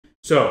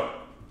So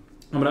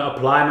I'm gonna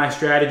apply my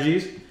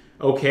strategies.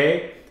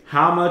 Okay,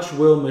 how much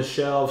will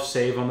Michelle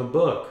save on the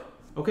book?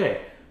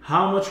 Okay,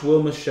 how much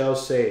will Michelle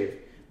save?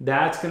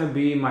 That's gonna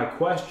be my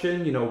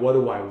question. You know, what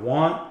do I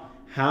want?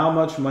 How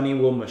much money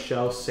will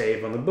Michelle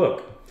save on the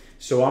book?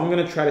 So I'm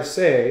gonna try to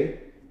say,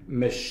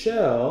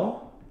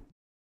 Michelle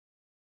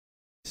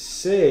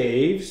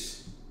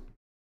saves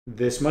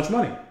this much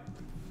money.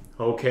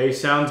 Okay,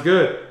 sounds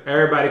good.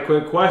 Everybody,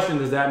 quick question.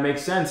 Does that make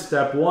sense?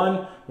 Step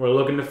one, we're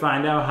looking to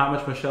find out how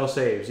much Michelle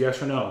saves.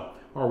 Yes or no?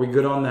 Are we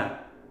good on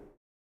that?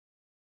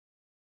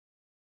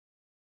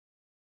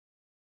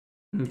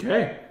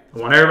 Okay, I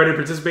want everybody to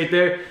participate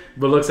there,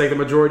 but looks like the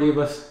majority of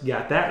us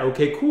got that.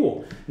 Okay,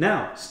 cool.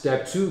 Now,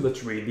 step two,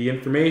 let's read the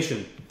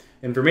information.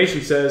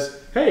 Information says,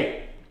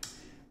 hey,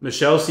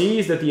 Michelle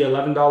sees that the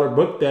 $11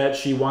 book that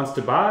she wants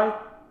to buy,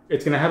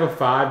 it's gonna have a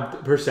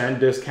 5%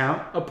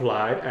 discount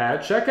applied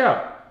at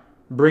checkout,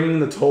 bringing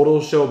the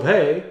total she'll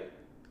pay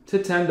to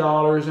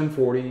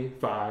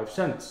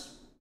 $10.45.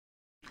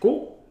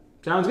 Cool,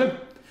 sounds good.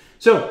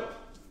 So,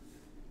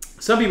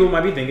 some people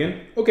might be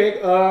thinking, okay,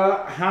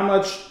 how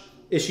much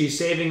is she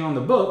saving on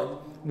the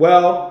book?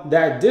 Well,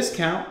 that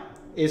discount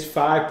is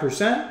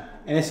 5%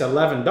 and it's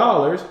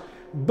 $11,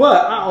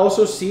 but I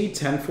also see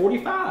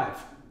 $10.45.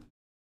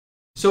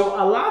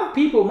 So a lot of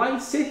people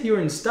might sit here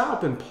and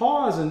stop and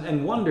pause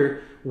and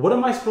wonder, what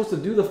am I supposed to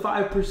do the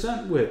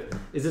 5% with?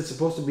 Is it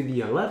supposed to be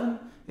the 11?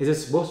 Is it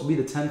supposed to be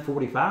the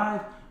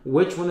 10.45?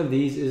 Which one of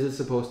these is it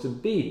supposed to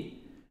be?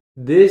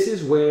 This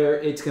is where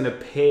it's gonna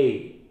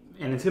pay,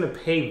 and it's gonna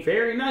pay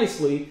very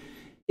nicely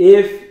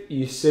if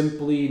you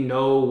simply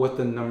know what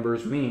the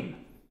numbers mean.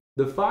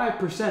 The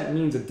 5%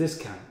 means a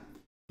discount.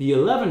 The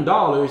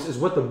 $11 is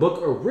what the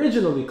book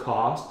originally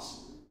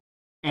costs,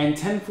 and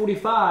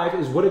 $10.45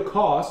 is what it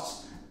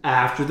costs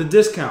after the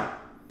discount.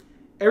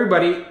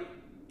 Everybody,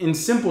 in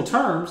simple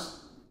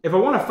terms, if I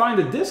want to find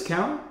a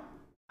discount,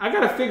 I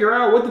got to figure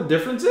out what the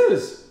difference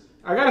is.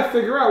 I got to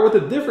figure out what the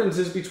difference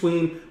is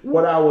between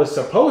what I was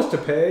supposed to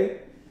pay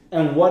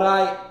and what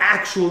I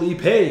actually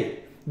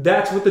paid.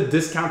 That's what the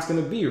discount's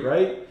going to be,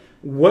 right?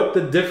 What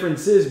the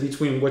difference is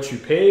between what you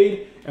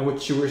paid and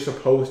what you were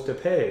supposed to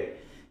pay.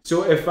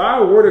 So if I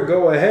were to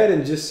go ahead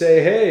and just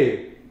say,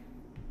 hey,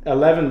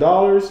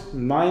 $11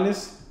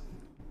 minus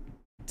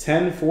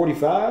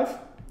 $10.45,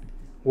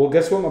 well,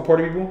 guess what, my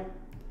party people?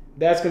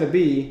 That's going to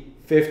be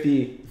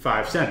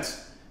 55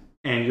 cents.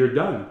 And you're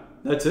done.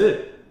 That's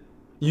it.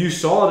 You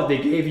saw that they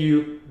gave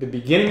you the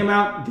beginning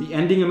amount, the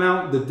ending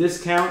amount, the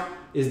discount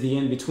is the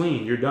in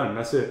between. You're done.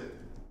 That's it.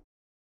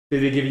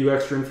 Did they give you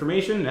extra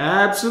information?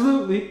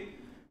 Absolutely.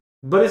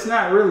 But it's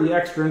not really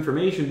extra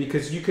information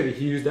because you could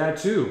have used that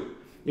too.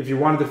 If you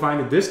wanted to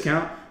find a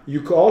discount,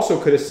 you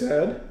also could have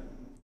said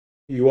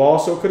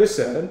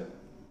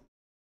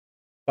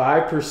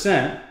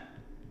 5%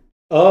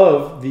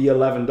 of the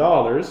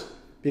 $11,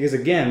 because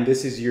again,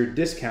 this is your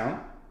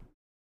discount.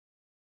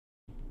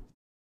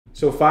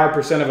 So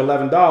 5% of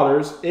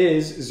 $11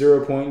 is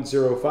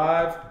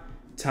 0.05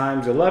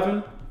 times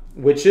 11,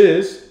 which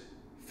is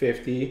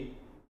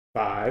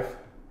 55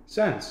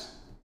 cents.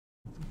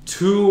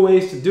 Two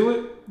ways to do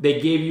it. They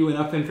gave you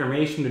enough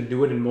information to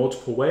do it in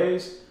multiple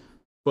ways,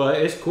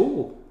 but it's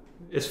cool.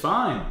 It's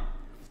fine.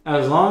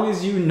 As long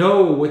as you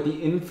know what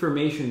the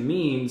information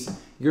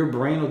means, your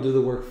brain will do the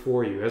work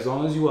for you. As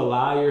long as you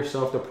allow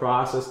yourself to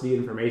process the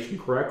information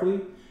correctly,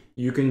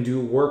 you can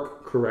do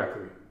work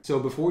correctly. So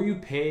before you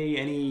pay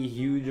any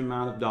huge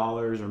amount of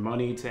dollars or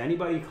money to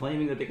anybody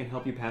claiming that they can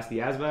help you pass the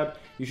ASVAB,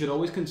 you should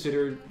always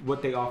consider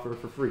what they offer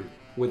for free.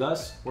 With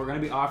us, we're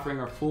going to be offering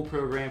our full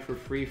program for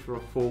free for a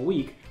full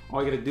week.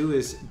 All you got to do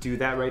is do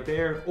that right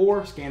there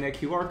or scan that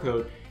QR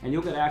code and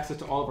you'll get access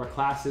to all of our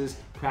classes,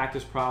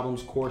 practice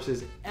problems,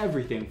 courses,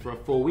 everything for a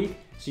full week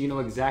so you know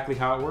exactly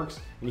how it works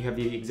and you have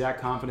the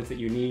exact confidence that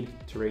you need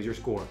to raise your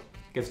score.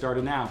 Get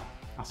started now.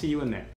 I'll see you in there.